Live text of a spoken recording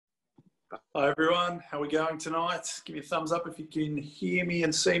Hi everyone, how are we going tonight? Give me a thumbs up if you can hear me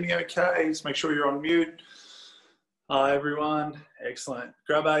and see me okay. Just make sure you're on mute. Hi everyone, excellent.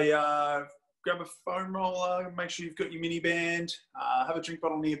 Grab a foam roller, make sure you've got your mini band, have a drink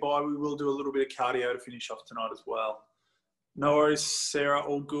bottle nearby. We will do a little bit of cardio to finish off tonight as well. No worries, Sarah,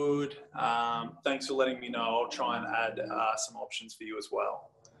 all good. Thanks for letting me know. I'll try and add some options for you as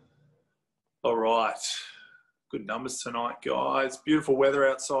well. All right. Good numbers tonight, guys. Beautiful weather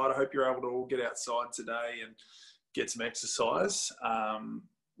outside. I hope you're able to all get outside today and get some exercise.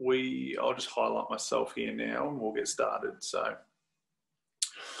 I'll just highlight myself here now and we'll get started. So,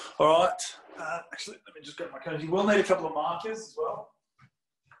 all right. Actually, let me just grab my cones. You will need a couple of markers as well.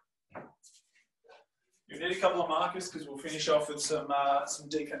 You need a couple of markers because we'll finish off with some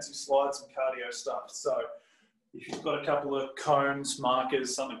defensive slides, some cardio stuff. So if you've got a couple of cones,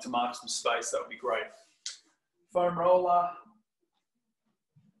 markers, something to mark some space, that would be great. Foam roller.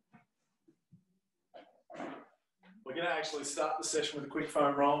 We're going to actually start the session with a quick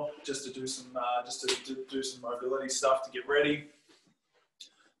foam roll, just to do some mobility stuff to get ready.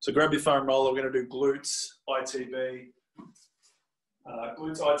 So grab your foam roller. We're going to do glutes, ITB,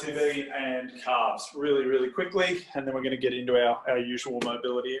 and calves really, really quickly, and then we're going to get into our usual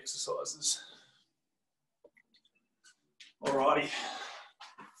mobility exercises. Alrighty.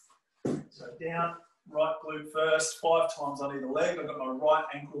 So down. Right glute first, 5 times on either leg. I've got my right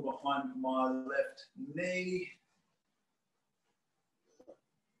ankle behind my left knee.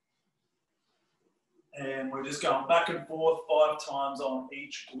 And we're just going back and forth 5 times on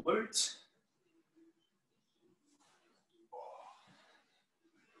each glute.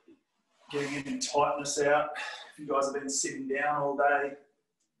 Getting any tightness out. If you guys have been sitting down all day,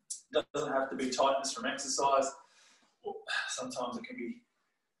 it doesn't have to be tightness from exercise. Sometimes it can be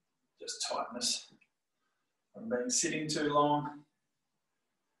just tightness from being sitting too long.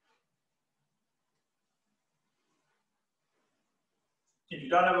 If you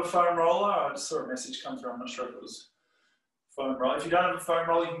don't have a foam roller, I just saw a message come through, I'm not sure if it was foam roller. If you don't have a foam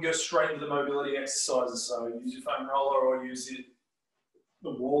roller, you can go straight into the mobility exercises. So use your foam roller or use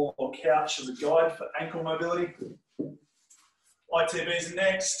the wall or couch as a guide for ankle mobility. ITBs are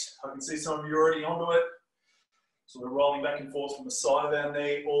next. I can see some of you already onto it. So we're rolling back and forth from the side of our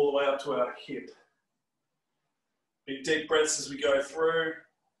knee all the way up to our hip. Big deep breaths as we go through.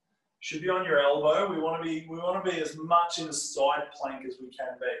 Should be on your elbow. We want to be as much in a side plank as we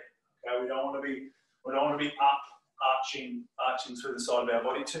can be. Okay, we don't want to be up, arching through the side of our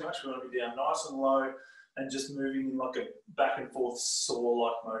body too much. We want to be down nice and low and just moving in like a back and forth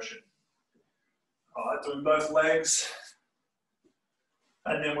saw-like motion. All right, doing both legs.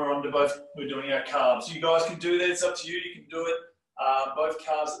 And then we're doing our calves. You guys can do that, it's up to you. You can do it both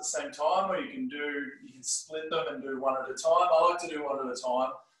calves at the same time, or you can split them and do one at a time. I like to do one at a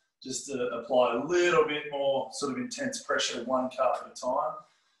time, just to apply a little bit more sort of intense pressure, one calf at a time.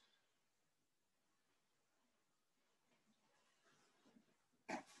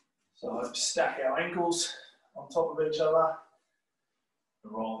 So I stack our ankles on top of each other,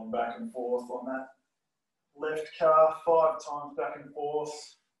 rolling back and forth on that left calf 5 times back and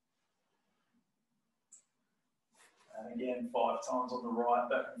forth. And again, 5 times on the right,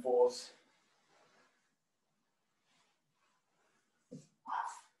 back and forth.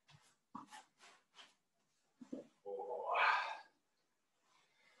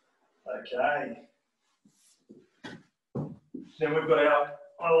 Okay. Then we've got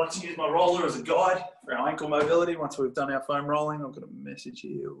I like to use my roller as a guide for our ankle mobility. Once we've done our foam rolling, I've got a message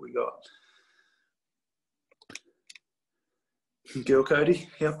here. What we got? Girl Cody,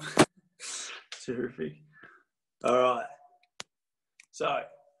 yep. Terrific. All right. So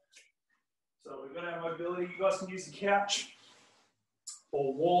we've got our mobility. You guys can use the couch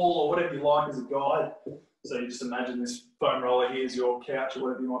or wall or whatever you like as a guide. So you just imagine this foam roller here is your couch or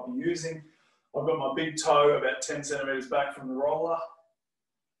whatever you might be using. I've got my big toe about 10 centimeters back from the roller,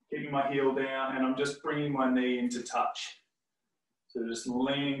 keeping my heel down, and I'm just bringing my knee into touch. So just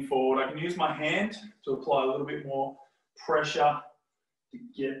leaning forward. I can use my hand to apply a little bit more pressure to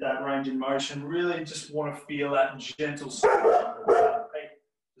get that range in motion. Really just want to feel that gentle switch.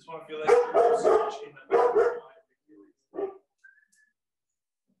 Just want to feel that gentle switch in the back of my Achilles.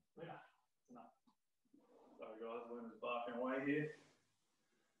 Sorry guys, Luna's barking away here.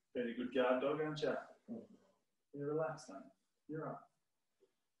 Very good guard dog, aren't you? You're relaxed, mate. You're right.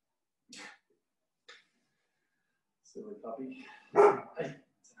 Silly puppy. Hey.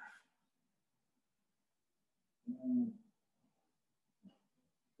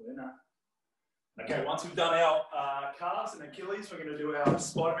 Okay, once we've done our calves and Achilles, we're going to do our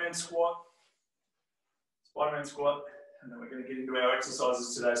Spider-Man squat. Spider-Man squat. and then we're going to get into our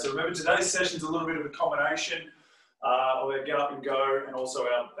exercises today. So remember, today's session is a little bit of a combination of our get up and go and also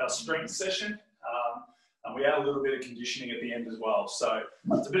our strength session. And we add a little bit of conditioning at the end as well. So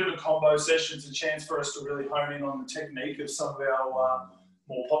it's a bit of a combo session. It's a chance for us to really hone in on the technique of some of our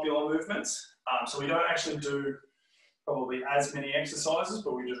more popular movements. So we don't actually do probably as many exercises,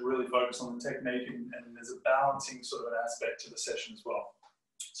 but we just really focus on the technique, and there's a balancing sort of an aspect to the session as well.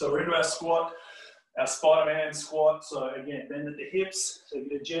 So we're into our squat, our Spider-Man squat. So again, bend at the hips. So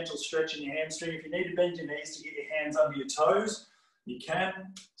get a gentle stretch in your hamstring. If you need to bend your knees to get your hands under your toes, you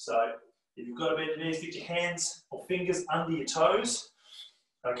can. So if you've got to bend your knees, get your hands or fingers under your toes.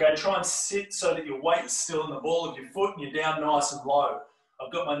 Okay, try and sit so that your weight is still in the ball of your foot and you're down nice and low.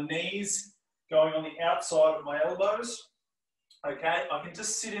 I've got my knees going on the outside of my elbows. Okay, I can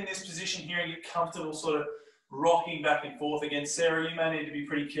just sit in this position here and get comfortable sort of rocking back and forth. Again, Sarah, you may need to be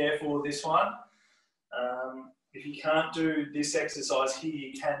pretty careful with this one. If you can't do this exercise here,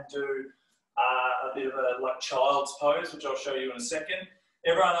 you can do a bit of a like child's pose, which I'll show you in a second.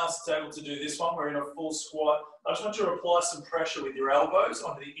 Everyone else is able to do this one. We're in a full squat. I just want you to apply some pressure with your elbows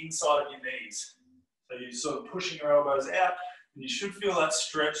onto the inside of your knees. So you're sort of pushing your elbows out, and you should feel that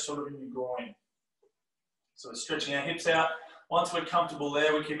stretch sort of in your groin. So we're stretching our hips out. Once we're comfortable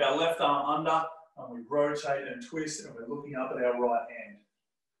there, we keep our left arm under, and we rotate and twist, and we're looking up at our right hand.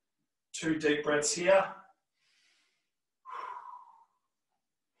 2 deep breaths here.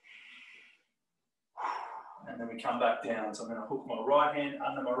 And then we come back down. So I'm going to hook my right hand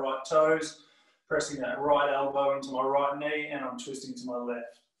under my right toes, pressing that right elbow into my right knee, and I'm twisting to my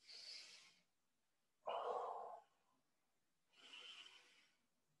left.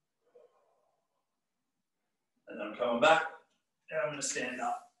 And then I'm coming back, and I'm going to stand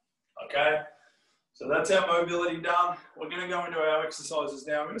up. Okay? So that's our mobility done. We're going to go into our exercises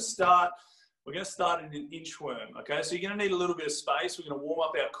now. We're going to start in an inchworm. Okay? So you're going to need a little bit of space. We're going to warm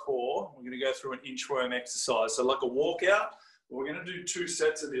up our core. We're going to go through an inchworm exercise. So like a walkout, we're going to do 2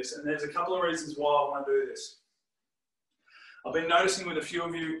 sets of this. And there's a couple of reasons why I want to do this. I've been noticing with a few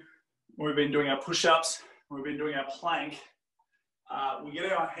of you, when we've been doing our push-ups, when we've been doing our plank, we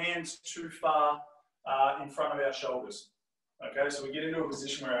get our hands too far in front of our shoulders. Okay, so we get into a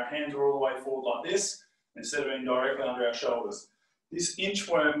position where our hands are all the way forward like this, instead of being directly under our shoulders. This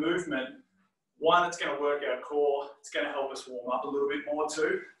inchworm movement, one, it's going to work our core, it's going to help us warm up a little bit more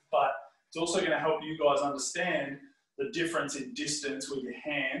too, but it's also going to help you guys understand the difference in distance with your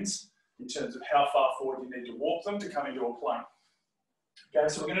hands in terms of how far forward you need to walk them to come into a plank. Okay,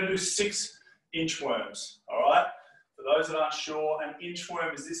 so we're going to do 6 inchworms, all right? For those that aren't sure, an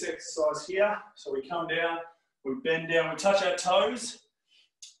inchworm is this exercise here. So we come down, we bend down, we touch our toes,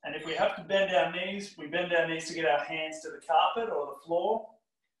 and if we have to bend our knees, we bend our knees to get our hands to the carpet or the floor.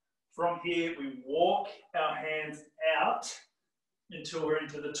 From here, we walk our hands out until we're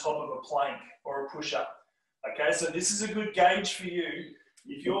into the top of a plank or a push-up. Okay, so this is a good gauge for you.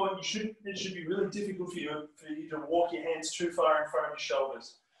 If it should be really difficult for you to walk your hands too far in front of your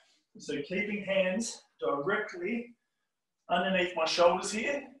shoulders. So keeping hands directly underneath my shoulders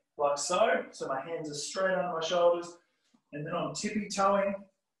here, like so. So my hands are straight under my shoulders, and then I'm tippy-toeing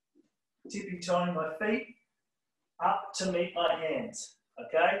my feet up to meet my hands,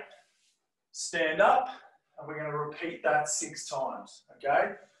 okay? Stand up, and we're going to repeat that 6 times,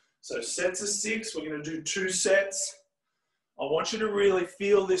 okay? So sets of 6, we're going to do 2 sets. I want you to really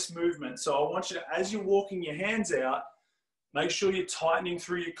feel this movement. So I want you to, as you're walking your hands out, make sure you're tightening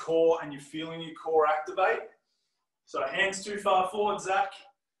through your core and you're feeling your core activate. So hands too far forward, Zach.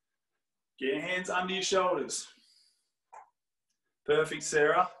 Get your hands under your shoulders. Perfect,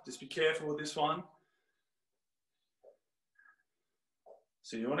 Sarah. Just be careful with this one.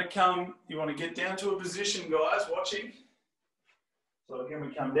 So you want to get down to a position, guys, watching. So again,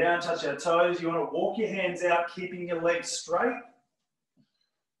 we come down, touch our toes. You want to walk your hands out, keeping your legs straight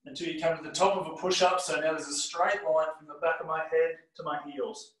until you come to the top of a push-up. So now there's a straight line from the back of my head to my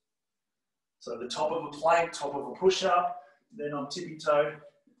heels. So the top of a plank, top of a push-up, then I'm tippy-toe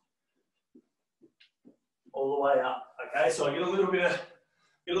all the way up. Okay, so I get a little bit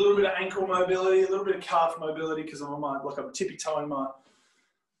of ankle mobility, a little bit of calf mobility because I'm tippy-toeing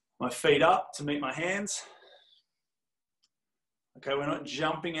my feet up to meet my hands. Okay, we're not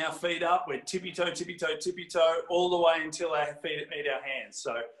jumping our feet up. We're tippy-toe, tippy-toe, tippy-toe all the way until our feet meet our hands.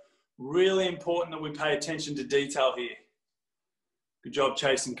 So really important that we pay attention to detail here. Good job,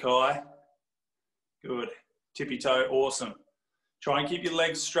 Chase and Kai. Good. Tippy-toe, awesome. Try and keep your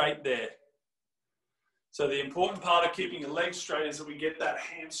legs straight there. So the important part of keeping your legs straight is that we get that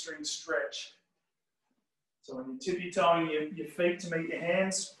hamstring stretch. So when you're tippy-toeing your feet to meet your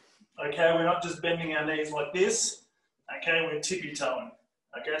hands, okay, we're not just bending our knees like this Okay, we're tippy-toeing.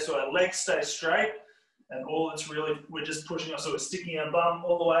 Okay, so our legs stay straight, and all it's really, we're just pushing us, so we're sticking our bum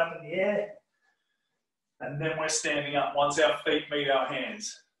all the way up in the air, and then we're standing up once our feet meet our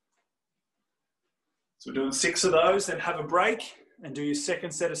hands. So we're doing 6 of those, then have a break, and do your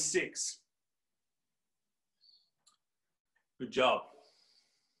second set of 6. Good job.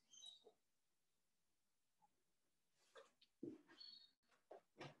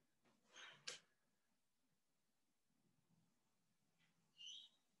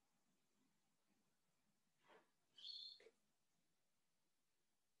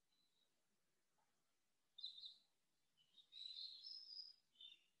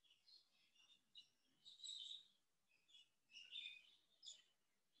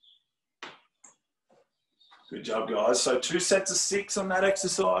 Good job, guys. So 2 sets of 6 on that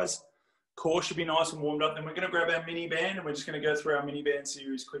exercise. Core should be nice and warmed up. Then we're going to grab our mini band and we're just going to go through our mini band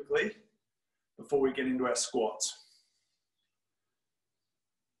series quickly before we get into our squats.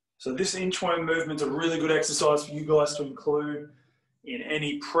 So this inchworm movement's a really good exercise for you guys to include in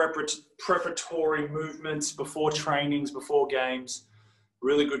any preparatory movements before trainings, before games.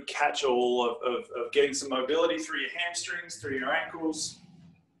 Really good catch-all of getting some mobility through your hamstrings, through your ankles.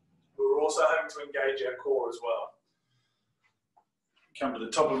 We're also having to engage our core as well. Come to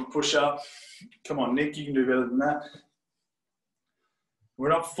the top of a push-up. Come on, Nick, you can do better than that. We're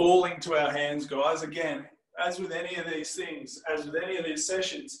not falling to our hands, guys. Again, as with any of these things, as with any of these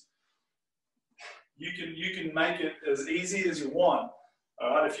sessions, you can make it as easy as you want. All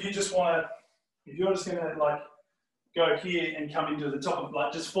right, if you just want to, if you're just going to like go here and come into the top of,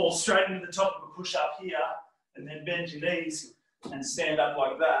 like just fall straight into the top of a push-up here and then bend your knees and stand up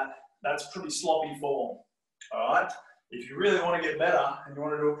like that, that's pretty sloppy form. All right, if you really want to get better and you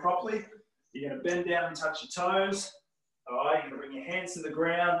want to do it properly, you're going to bend down and touch your toes. All right, you're going to bring your hands to the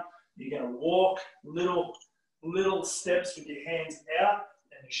ground. You're going to walk little steps with your hands out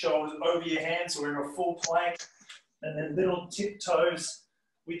and your shoulders over your hands, so we're in a full plank, and then little tiptoes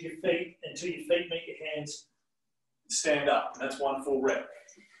with your feet until your feet meet your hands. Stand up. That's 1 full rep.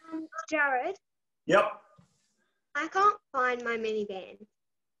 Jared? Yep. I can't find my mini band.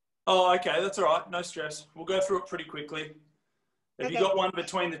 Oh, okay, that's all right. No stress. We'll go through it pretty quickly. Have you got one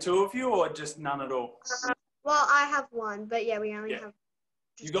between the two of you or just none at all? Well, I have one, but yeah, we only have...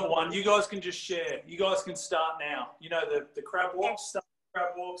 You got one. You guys can just share. You guys can start now. You know the crab walks, start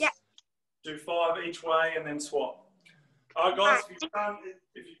crab walks. Yeah. Do 5 each way and then swap. All right, guys,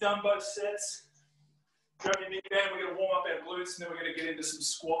 if you've done both sets, grab your mini band. We're going to warm up our glutes and then we're going to get into some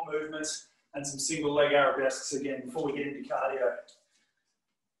squat movements and some single leg arabesques again before we get into cardio.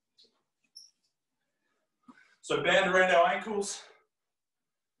 So band around our ankles.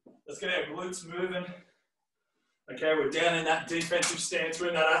 Let's get our glutes moving. Okay, we're down in that defensive stance. We're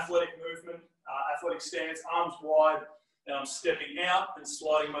in that athletic movement, athletic stance, arms wide, and I'm stepping out and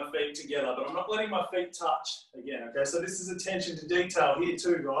sliding my feet together, but I'm not letting my feet touch again, okay? So this is attention to detail here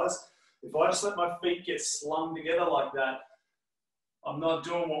too, guys. If I just let my feet get slung together like that, I'm not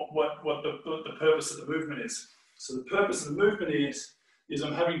doing what the purpose of the movement is. So the purpose of the movement is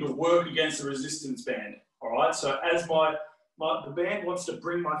I'm having to work against the resistance band, all right? So as the band wants to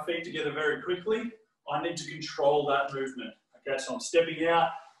bring my feet together very quickly, I need to control that movement. Okay, so I'm stepping out,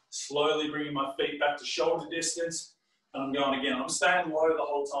 slowly bringing my feet back to shoulder distance, and I'm going again. I'm staying low the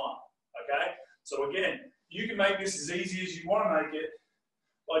whole time. Okay, so again, you can make this as easy as you want to make it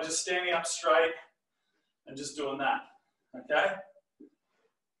by just standing up straight and just doing that. Okay,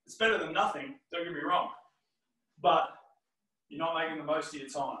 it's better than nothing. Don't get me wrong, but you're not making the most of your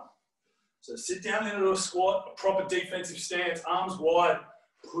time. So sit down into a squat, a proper defensive stance, arms wide.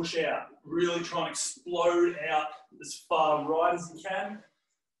 Push out, really try and explode out as far right as you can.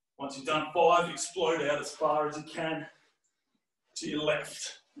 Once you've done 5, explode out as far as you can to your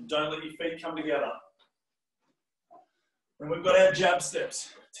left. And don't let your feet come together. And we've got our jab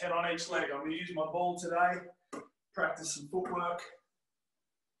steps, 10 on each leg. I'm going to use my ball today, practice some footwork.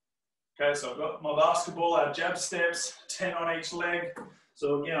 Okay, so I've got my basketball, our jab steps, 10 on each leg.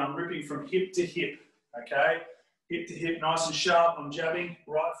 So again, I'm ripping from hip to hip, okay? Hip to hip, nice and sharp. I'm jabbing,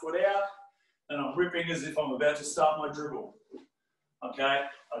 right foot out, and I'm ripping as if I'm about to start my dribble. Okay,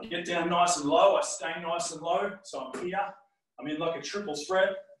 I get down nice and low, I stay nice and low, so I'm here. I'm in like a triple threat,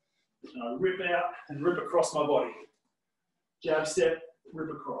 and I rip out and rip across my body. Jab step, rip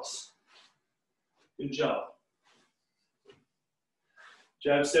across. Good job.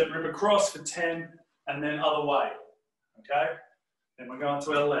 Jab step, rip across for 10, and then other way. Okay, then we're going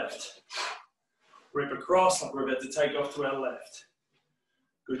to our left. Rip across, like we're about to take off to our left.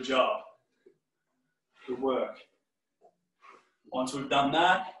 Good job. Good work. Once we've done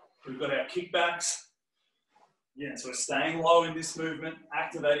that, we've got our kickbacks. Again, so we're staying low in this movement,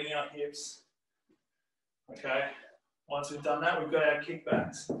 activating our hips. Okay, once we've done that, we've got our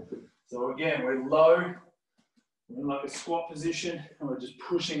kickbacks. So again, we're low, we're in like a squat position, and we're just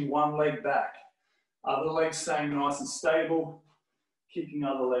pushing one leg back. Other leg staying nice and stable, kicking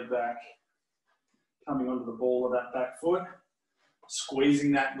other leg back, coming onto the ball of that back foot,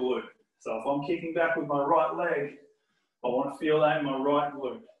 squeezing that glute. So if I'm kicking back with my right leg, I want to feel that in my right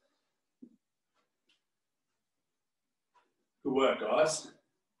glute. Good work, guys.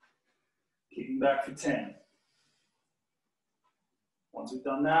 Kicking back for 10. Once we've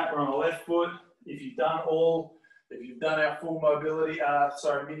done that, we're on the left foot. If you've done our full mobility,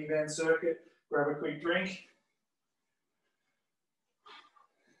 mini band circuit, grab a quick drink.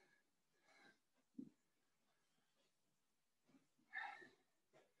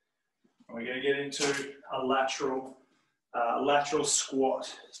 And we're going to get into a lateral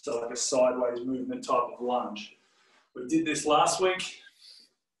squat, so like a sideways movement type of lunge. We did this last week.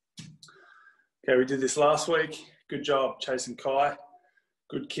 Okay, we did this last week. Good job, Chase and Kai.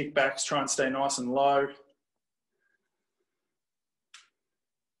 Good kickbacks, try and stay nice and low.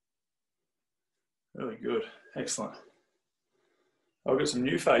 Really good, excellent. I've got some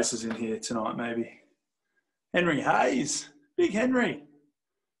new faces in here tonight, maybe. Henry Hayes, big Henry.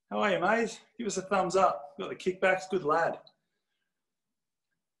 How are you, mate? Give us a thumbs up. Got the kickbacks, good lad.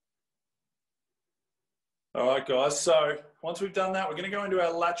 All right, guys, so once we've done that, we're going to go into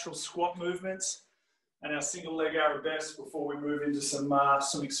our lateral squat movements and our single leg arabesque before we move into some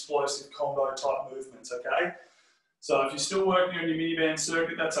explosive combo type movements, okay? So if you're still working on your mini band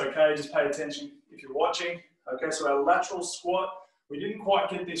circuit, that's okay, just pay attention if you're watching. Okay, so our lateral squat, we didn't quite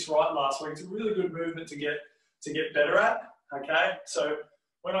get this right last week. It's a really good movement to get better at, okay? So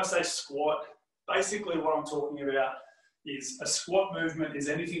when I say squat, basically what I'm talking about is a squat movement is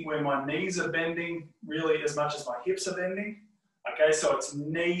anything where my knees are bending really as much as my hips are bending. Okay, so it's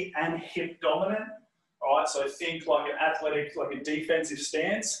knee and hip dominant. All right, so think like an athletic, like a defensive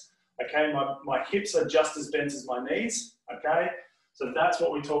stance. Okay, my hips are just as bent as my knees. Okay, so that's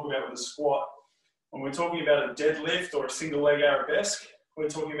what we talk about with a squat. When we're talking about a deadlift or a single leg arabesque, we're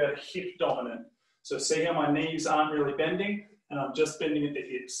talking about a hip dominant. So see how my knees aren't really bending and I'm just bending at the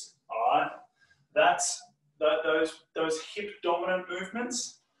hips. All right, that's those hip dominant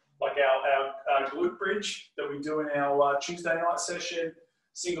movements, like our glute bridge that we do in our Tuesday night session,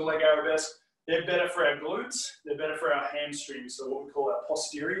 single leg arabesque, they're better for our glutes, they're better for our hamstrings, so what we call our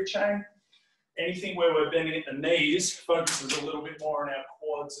posterior chain. Anything where we're bending at the knees focuses a little bit more on our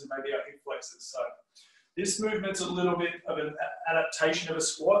quads and maybe our hip flexors. So this movement's a little bit of an adaptation of a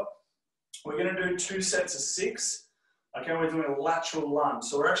squat. We're going to do 2 sets of 6. Okay, we're doing a lateral lunge.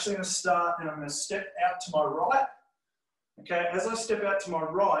 So we're actually going to start and I'm going to step out to my right. Okay, as I step out to my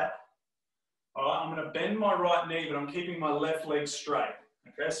right, all right, I'm going to bend my right knee, but I'm keeping my left leg straight.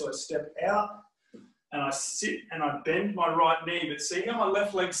 Okay, so I step out and I sit and I bend my right knee, but see how my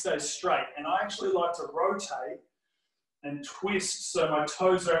left leg stays straight. And I actually like to rotate and twist so my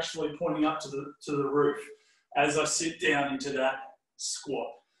toes are actually pointing up to the roof as I sit down into that squat.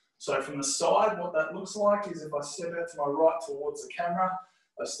 So from the side, what that looks like is if I step out to my right towards the camera,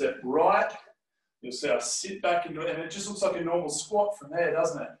 I step right, you'll see I sit back into it, and it just looks like a normal squat from there,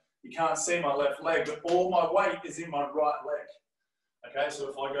 doesn't it? You can't see my left leg, but all my weight is in my right leg. Okay, so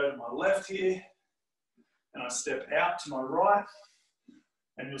if I go to my left here, and I step out to my right,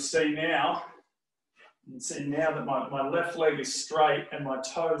 and you'll see now, that my left leg is straight, and my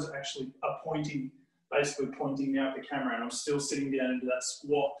toes actually are pointing, basically pointing out the camera, and I'm still sitting down into that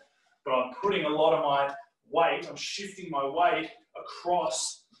squat. But I'm putting a lot of my weight, I'm shifting my weight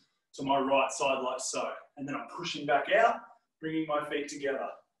across to my right side like so. And then I'm pushing back out, bringing my feet together.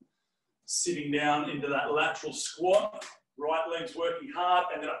 Sitting down into that lateral squat, right leg's working hard,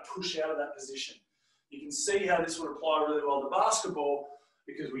 and then I push out of that position. You can see how this would apply really well to basketball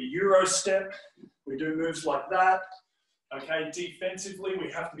because we Euro step, we do moves like that. Okay, defensively,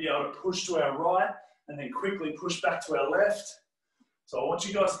 we have to be able to push to our right and then quickly push back to our left. So I want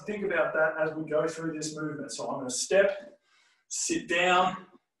you guys to think about that as we go through this movement. So I'm going to step, sit down,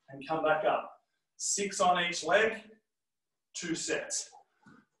 and come back up. 6 on each leg, 2 sets.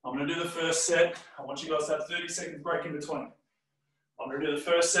 I'm going to do the first set. I want you guys to have 30 seconds break in between. I'm going to do the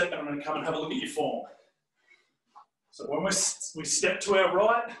first set, and I'm going to come and have a look at your form. So when we step to our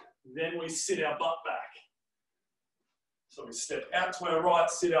right, then we sit our butt back. So we step out to our right,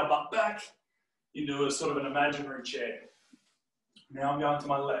 sit our butt back into a sort of an imaginary chair. Now I'm going to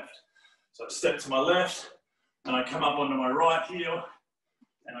my left. So I step to my left, and I come up onto my right heel,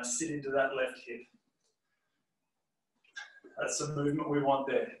 and I sit into that left hip. That's the movement we want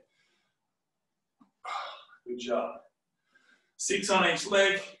there. Good job. 6 on each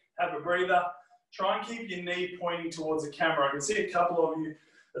leg. Have a breather. Try and keep your knee pointing towards the camera. I can see a couple of you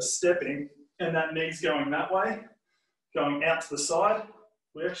are stepping and that knee's going that way, going out to the side.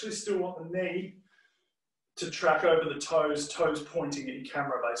 We actually still want the knee to track over the toes, toes pointing at your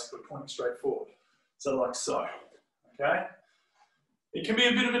camera, basically pointing straight forward. So like so, okay? It can be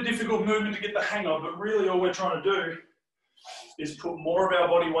a bit of a difficult movement to get the hang of, but really all we're trying to do is put more of our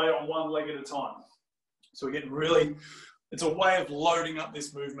body weight on one leg at a time. So we're getting really, it's a way of loading up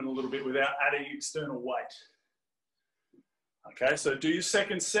this movement a little bit without adding external weight. Okay, so do your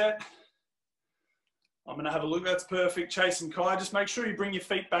second set. I'm gonna have a look, that's perfect. Chase and Kai, just make sure you bring your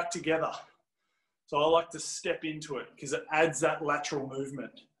feet back together. So I like to step into it because it adds that lateral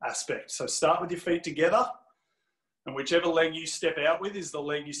movement aspect. So start with your feet together and whichever leg you step out with is the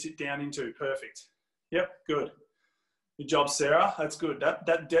leg you sit down into. Perfect. Yep, good. Good job, Sarah. That's good.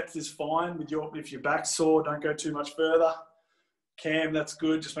 That depth is fine with if your back's sore, don't go too much further. Cam, that's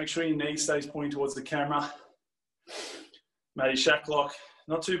good. Just make sure your knee stays pointing towards the camera. Matty Shacklock,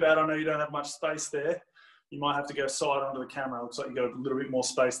 not too bad. I know you don't have much space there. You might have to go side onto the camera. Looks like you got a little bit more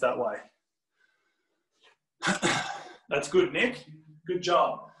space that way. That's good, Nick. Good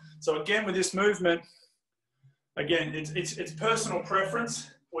job. So again, with this movement, again, it's personal preference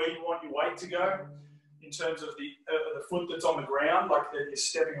where you want your weight to go in terms of the foot that's on the ground, like that you're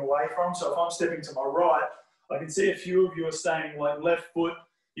stepping away from. So if I'm stepping to my right, I can see a few of you are staying like left foot,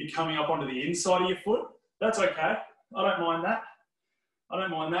 you're coming up onto the inside of your foot. That's okay. I don't mind that. I don't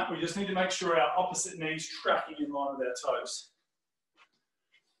mind that. We just need to make sure our opposite knee's tracking in line with our toes.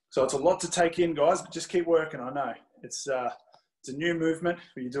 So it's a lot to take in, guys, but just keep working. I know it's a new movement,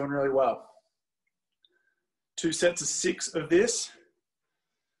 but you're doing really well. 2 sets of 6 of this.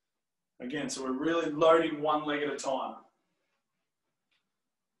 Again, so we're really loading one leg at a time.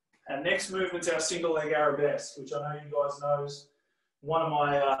 Our next movement's our single leg arabesque, which I know you guys know is one of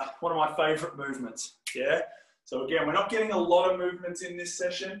my favourite movements. Yeah. So again, we're not getting a lot of movements in this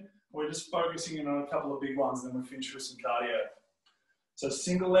session. We're just focusing in on a couple of big ones, and then we finish with some cardio. So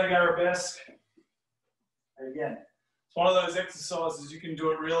single leg arabesque. Again, it's one of those exercises you can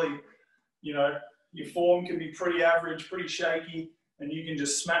do it really, you know, your form can be pretty average, pretty shaky, and you can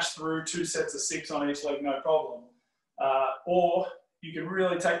just smash through 2 sets of 6 on each leg, no problem. Or you can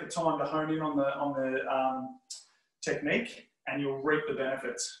really take the time to hone in on the technique, and you'll reap the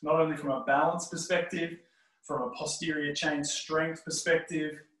benefits, not only from a balance perspective, from a posterior chain strength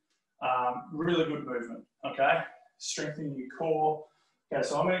perspective. Really good movement, okay? Strengthening your core. Okay,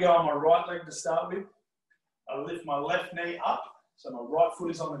 so I'm going to go on my right leg to start with. I lift my left knee up. So my right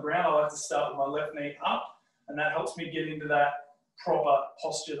foot is on the ground. I like to start with my left knee up, and that helps me get into that proper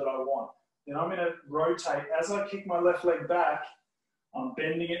posture that I want. Then I'm going to rotate. As I kick my left leg back, I'm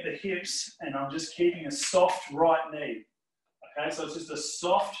bending at the hips, and I'm just keeping a soft right knee. Okay, so it's just a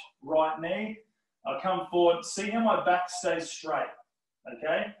soft right knee. I come forward. See how my back stays straight.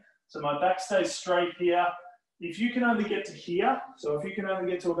 Okay, so my back stays straight here. If you can only get to here, so if you can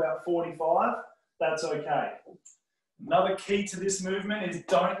only get to about 45, that's okay. Another key to this movement is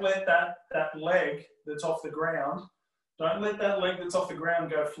don't let that leg that's off the ground, don't let that leg that's off the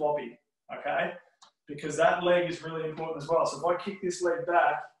ground go floppy, okay? Because that leg is really important as well. So if I kick this leg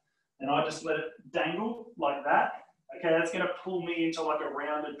back and I just let it dangle like that, okay, that's gonna pull me into like a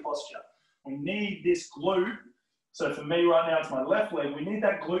rounded posture. We need this glute. So for me right now, it's my left leg. We need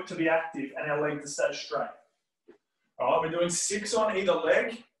that glute to be active and our leg to stay straight. All right, we're doing 6 on either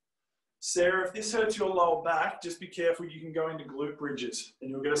leg. Sarah, if this hurts your lower back, just be careful. You can go into glute bridges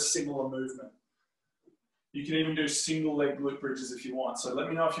and you'll get a similar movement. You can even do single leg glute bridges if you want. So let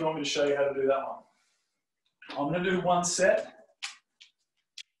me know if you want me to show you how to do that one. I'm going to do 1 set.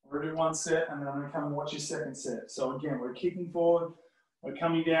 I'm going to do 1 set and then I'm going to come and watch your second set. So again, we're kicking forward. We're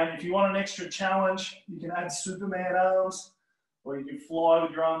coming down. If you want an extra challenge, you can add Superman arms, or you can fly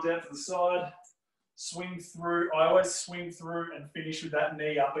with your arms out to the side. Swing through. I always swing through and finish with that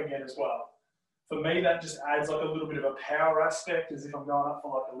knee up again as well. For me, that just adds like a little bit of a power aspect, as if I'm going up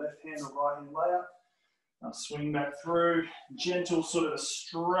for like a left hand or right hand layout. I'll swing back through, gentle sort of a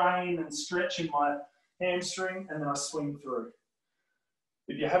strain and stretch in my hamstring, and then I swing through.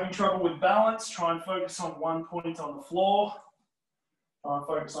 If you're having trouble with balance, try and focus on one point on the floor. Try and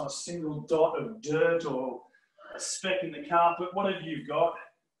focus on a single dot of dirt or a speck in the carpet, whatever you've got.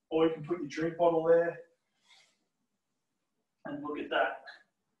 Or you can put your drink bottle there. And look at that.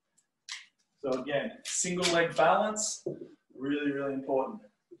 So again, single leg balance, really, really important.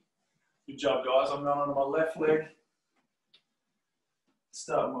 Good job, guys. I'm going onto my left leg.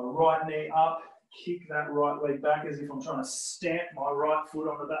 Start with my right knee up. Kick that right leg back as if I'm trying to stamp my right foot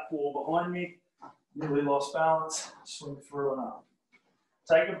onto that wall behind me. Nearly lost balance, swing through and up.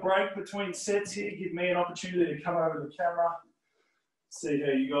 Take a break between sets here. Give me an opportunity to come over to the camera. See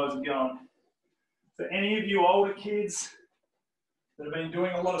how you guys are going. For any of you older kids that have been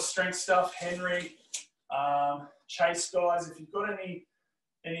doing a lot of strength stuff, Henry, Chase guys, if you've got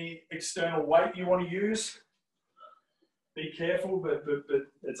any external weight you want to use, be careful, but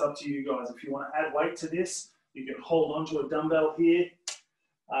it's up to you guys. If you want to add weight to this, you can hold onto a dumbbell here.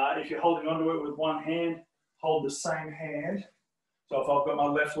 If you're holding onto it with one hand, hold the same hand. So if I've got my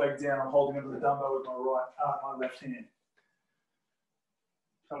left leg down, I'm holding onto the dumbbell with my left hand.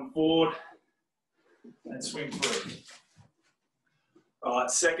 Come forward and swing through. All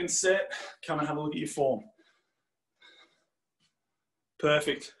right, second set. Come and have a look at your form.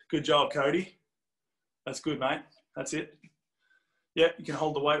 Perfect. Good job, Cody. That's good, mate. That's it. Yeah, you can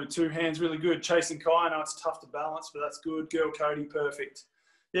hold the weight with two hands. Really good. Chase and Kai, I know it's tough to balance, but that's good. Girl, Cody, perfect.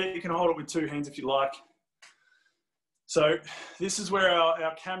 Yeah, you can hold it with two hands if you like. So this is where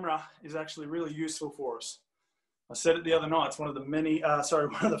our camera is actually really useful for us. I said it the other night, it's one of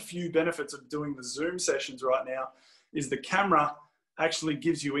the few benefits of doing the Zoom sessions right now is the camera actually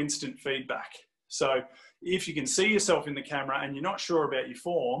gives you instant feedback. So if you can see yourself in the camera and you're not sure about your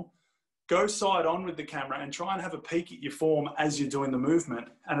form, go side on with the camera and try and have a peek at your form as you're doing the movement,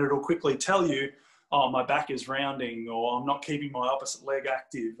 and it'll quickly tell you, oh, my back is rounding, or I'm not keeping my opposite leg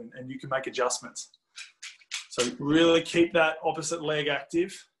active, and you can make adjustments. So really keep that opposite leg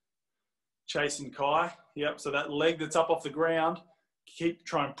active. Chase and Kai. Yep, so that leg that's up off the ground,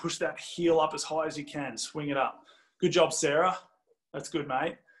 try and push that heel up as high as you can. Swing it up. Good job, Sarah. That's good,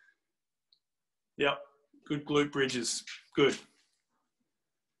 mate. Yep, good glute bridges. Good.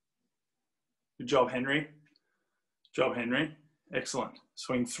 Good job, Henry. Good job, Henry. Excellent.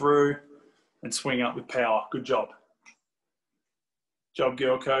 Swing through and swing up with power. Good job. Job,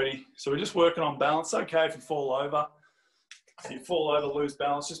 girl, Cody. So we're just working on balance. It's okay if you fall over. If you fall over, lose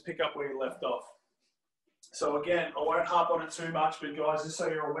balance, just pick up where you left off. So again, I won't harp on it too much, but guys, just so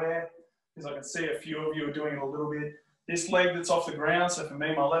you're aware, because I can see a few of you are doing it a little bit. This leg that's off the ground, so for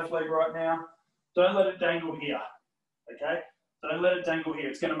me, my left leg right now, don't let it dangle here, okay? Don't let it dangle here.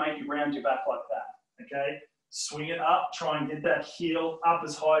 It's going to make you round your back like that, okay? Swing it up, try and get that heel up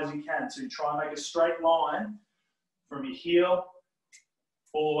as high as you can. So you try and make a straight line from your heel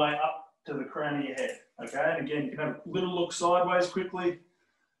all the way up to the crown of your head, okay? And again, you can have a little look sideways quickly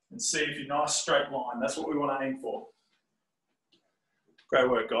and see if you're nice straight line. That's what we want to aim for. Great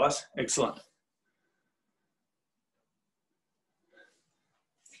work, guys. Excellent.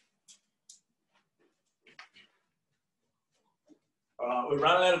 We're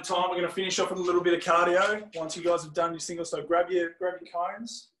running out of time. We're going to finish off with a little bit of cardio once you guys have done your singles. So grab your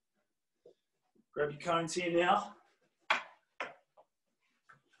cones. Grab your cones here now.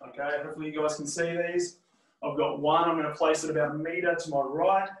 Okay, hopefully you guys can see these. I've got one, I'm going to place it about 1 meter to my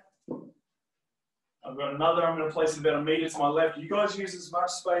right. I've got another, I'm going to place it about 1 meter to my left. You guys use as much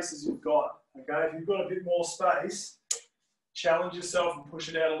space as you've got, okay? If you've got a bit more space, challenge yourself and push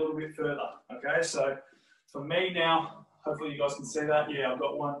it out a little bit further, okay? So for me now, hopefully you guys can see that. Yeah, I've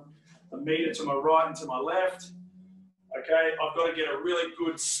got one 1 meter to my right and to my left. Okay, I've got to get a really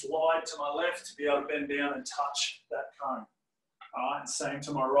good slide to my left to be able to bend down and touch that cone. All right, and same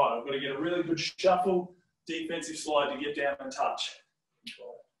to my right. I've got to get a really good shuffle, defensive slide to get down and touch.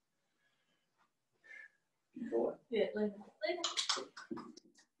 Yeah, leave it.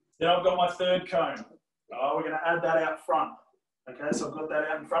 Then I've got my third cone. We're going to add that out front. Okay, so I've got that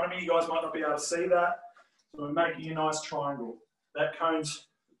out in front of me. You guys might not be able to see that. So we're making a nice triangle. That cone's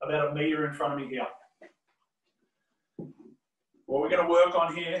about 1 meter in front of me here. What we're going to work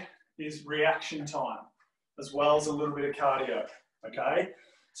on here is reaction time, as well as a little bit of cardio, okay?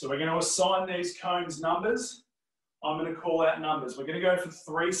 So we're going to assign these cones numbers. I'm going to call out numbers. We're going to go for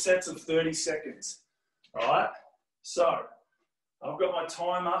 3 sets of 30 seconds, all right? So I've got my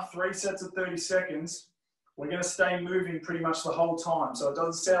timer, 3 sets of 30 seconds. We're going to stay moving pretty much the whole time. So it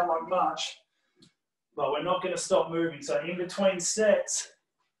doesn't sound like much, but we're not going to stop moving. So in between sets,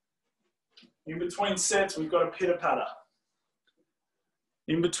 we've got a pitter-patter.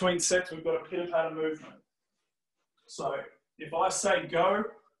 In between sets, we've got a pitter-patter movement. So if I say go,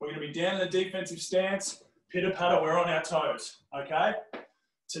 we're going to be down in the defensive stance, pitter-patter, we're on our toes, okay?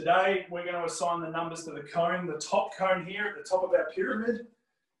 Today, we're going to assign the numbers to the cone. The top cone here at the top of our pyramid,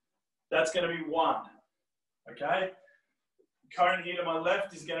 that's going to be 1, okay? The cone here to my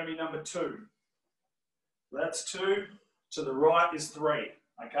left is going to be number 2. That's 2. To the right is 3,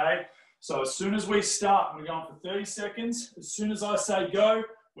 okay? So as soon as we start, we're going for 30 seconds. As soon as I say go,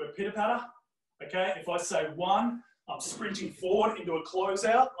 we're pitter-patter, okay? If I say 1, I'm sprinting forward into a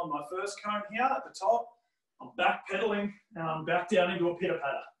closeout on my first cone here at the top. I'm back pedaling and I'm back down into a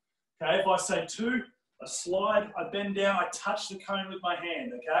pitter-patter. Okay, if I say 2, I slide, I bend down, I touch the cone with my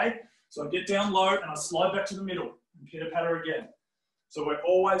hand, okay? So I get down low and I slide back to the middle and pitter-patter again. So we're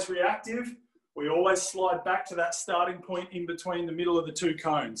always reactive. We always slide back to that starting point in between the middle of the 2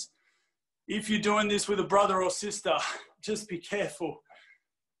 cones. If you're doing this with a brother or sister, just be careful.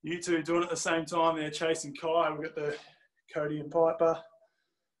 You two doing it at the same time, they're chasing Kai. We've got the Cody and Piper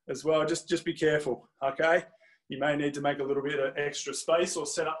as well. Just be careful, okay? You may need to make a little bit of extra space or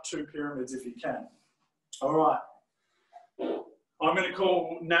set up 2 pyramids if you can. All right. I'm going to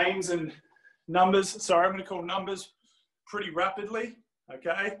call names and numbers. Sorry, I'm going to call numbers pretty rapidly,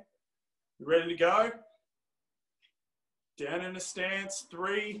 okay? You ready to go? Down in a stance,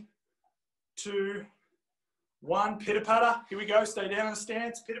 3, 2, 1, pitter-patter. Here we go, stay down in a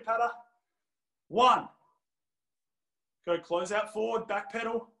stance, pitter-patter. 1. Go close out forward, back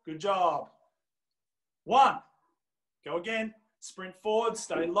pedal, good job. 1. Go again, sprint forward,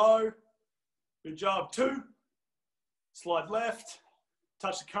 stay low. Good job. 2. Slide left,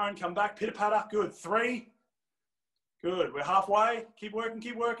 touch the cone, come back, pitter-patter, good. 3. Good, we're halfway. Keep working,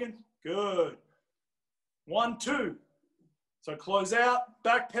 keep working. Good. 1, 2. So close out,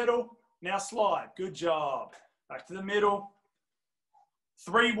 back pedal, now slide. Good job. Back to the middle.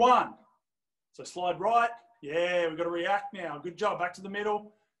 3, 1. So slide right. Yeah, we've got to react now. Good job. Back to the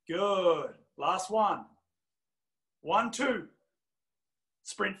middle. Good. Last one. 1, 2.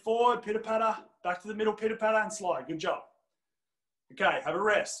 Sprint forward, pitter-patter. Back to the middle, pitter-patter, and slide. Good job. Okay, have a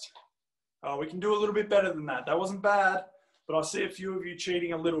rest. Oh, we can do a little bit better than that. That wasn't bad, but I see a few of you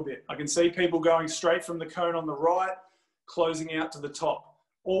cheating a little bit. I can see people going straight from the cone on the right, closing out to the top.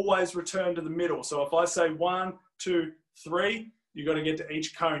 Always return to the middle. So if I say 1, 2, 3, you've got to get to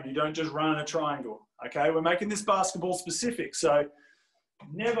each cone. You don't just run in a triangle. Okay, we're making this basketball specific. So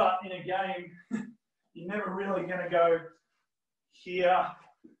never in a game, you're never really going to go here,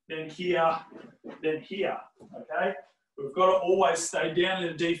 then here, then here. Okay, we've got to always stay down in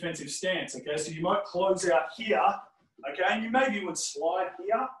a defensive stance. Okay, so you might close out here. Okay, and you maybe would slide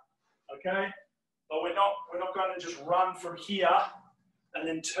here. Okay, but we're not going to just run from here and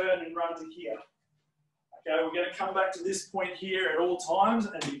then turn and run to here. Okay, we're going to come back to this point here at all times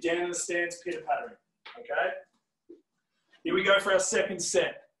and be down in the stance, pitter-pattering. Okay, here we go for our second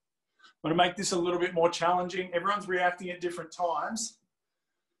set. I'm going to make this a little bit more challenging. Everyone's reacting at different times.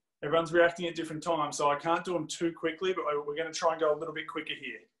 Everyone's reacting at different times, so I can't do them too quickly, but we're going to try and go a little bit quicker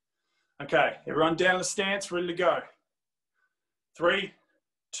here. Okay, everyone down in the stance, ready to go. 3,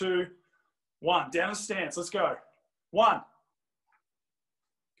 2, 1. Down in the stance, let's go. 1.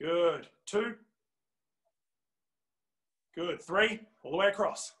 Good. 2. Good. 3. All the way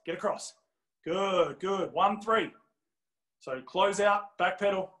across. Get across. Good. Good. 1, 3. So close out, back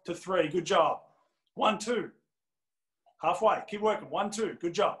pedal to 3. Good job. 1, 2. Halfway. Keep working. 1, 2.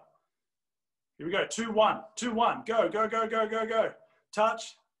 Good job. Here we go. 2, 1. 2, 1. Go, go, go, go, go, go.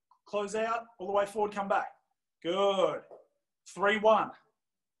 Touch. Close out. All the way forward. Come back. Good. 3, 1.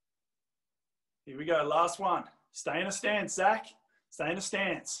 Here we go. Last one. Stay in a stance, Zach. Stay in a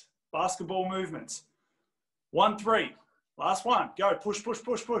stance. Basketball movements. 1, 3. Last one. Go. Push, push,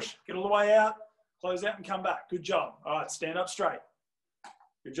 push, push. Get all the way out. Close out and come back. Good job. All right. Stand up straight.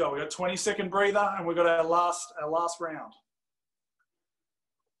 Good job. We've got a 20-second breather and we've got our last round.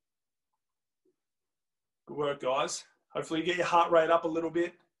 Good work, guys. Hopefully you get your heart rate up a little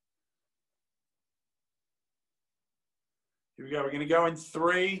bit. Here we go. We're going to go in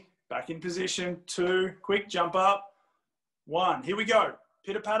 3. Back in position. 2. Quick. Jump up. 1. Here we go.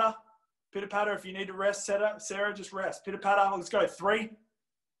 Pitter-patter. Pitter-patter. If you need to rest, Sarah, just rest. Pitter-patter. Let's go. 3.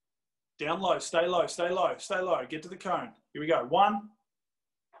 Down low. Stay low. Stay low. Stay low. Get to the cone. Here we go. 1.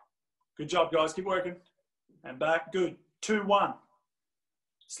 Good job, guys. Keep working. And back. Good. 2, 1.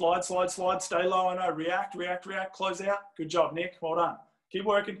 Slide, slide, slide. Stay low. I know. React, react, react. Close out. Good job, Nick. Well done. Keep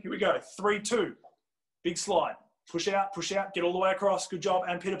working. Here we go. 3, 2. Big slide. Push out, push out. Get all the way across. Good job.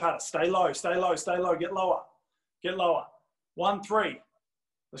 And pitter-patter. Stay low, stay low, stay low. Get lower. Get lower. 1, 3.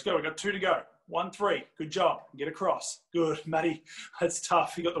 Let's go. We've got 2 to go. 1, 3. Good job. Get across. Good. Matty, that's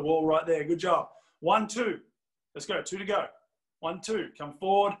tough. You got the wall right there. Good job. 1, 2. Let's go. 2 to go. 1, 2. Come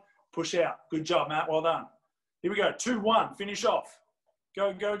forward. Push out. Good job, Matt. Well done. Here we go. 2, 1. Finish off.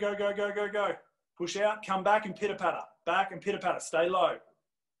 Go, go, go, go, go, go, go. Push out. Come back and pitter-patter. Back and pitter-patter. Stay low.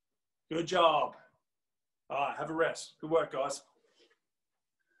 Good job. All right. Have a rest. Good work, guys.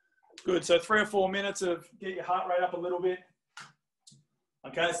 Good. So 3 or 4 minutes of get your heart rate up a little bit.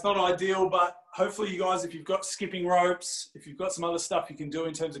 Okay, it's not ideal, but hopefully you guys, if you've got skipping ropes, if you've got some other stuff you can do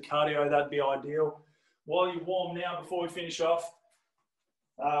in terms of cardio, that'd be ideal. while you warm now, before we finish off,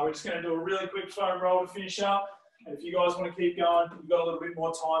 we're just going to do a really quick foam roll to finish up. And if you guys want to keep going, you've got a little bit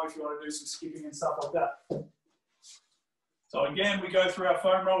more time if you want to do some skipping and stuff like that. So again, we go through our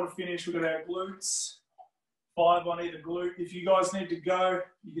foam roll to finish. We've got our glutes, 5 on either glute. If you guys need to go,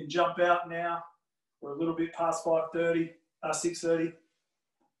 you can jump out now. We're a little bit past 6:30.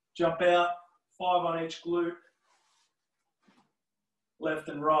 Jump out, 5 on each glute, left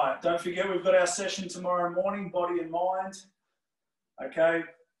and right. Don't forget, we've got our session tomorrow morning, body and mind. Okay,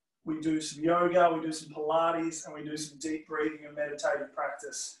 we do some yoga, we do some Pilates, and we do some deep breathing and meditative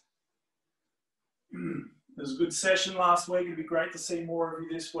practice. It was a good session last week. It'd be great to see more of you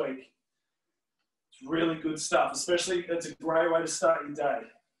this week. It's really good stuff, especially it's a great way to start your day.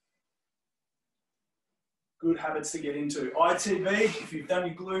 Good habits to get into. ITB, if you've done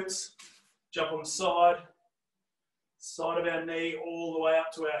your glutes, jump on the side of our knee all the way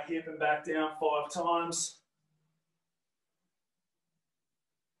up to our hip and back down 5 times.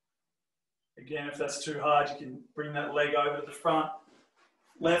 Again, if that's too hard, you can bring that leg over to the front.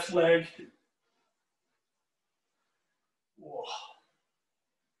 Left leg. Whoa.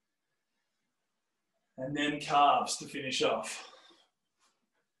 And then calves to finish off.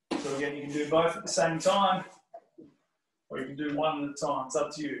 So again, you can do both at the same time, or you can do one at a time. It's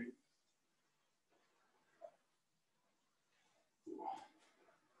up to you.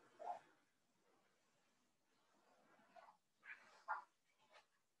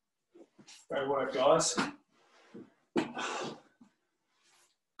 Great work, guys.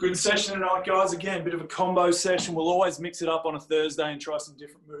 Good session tonight, guys. Again, a bit of a combo session. We'll always mix it up on a Thursday and try some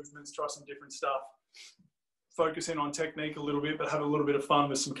different movements, try some different stuff. Focus in on technique a little bit, but have a little bit of fun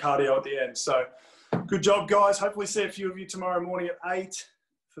with some cardio at the end. So good job, guys. Hopefully see a few of you tomorrow morning at 8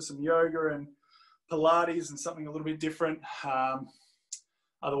 for some yoga and Pilates and something a little bit different.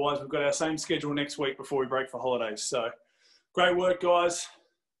 Otherwise, we've got our same schedule next week before we break for holidays. So great work, guys.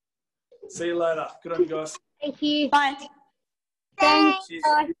 See you later. Good on you, guys. Thank you. Bye. Thanks. Cheers.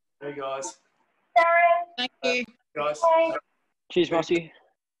 Hey, guys. Thank you. Guys. Cheers, Mossy.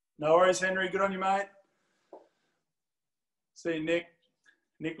 No worries, Henry. Good on you, mate. See you, Nick.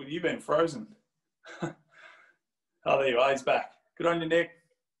 Nick, you've been frozen. Oh, there you are. He's back. Good on you, Nick.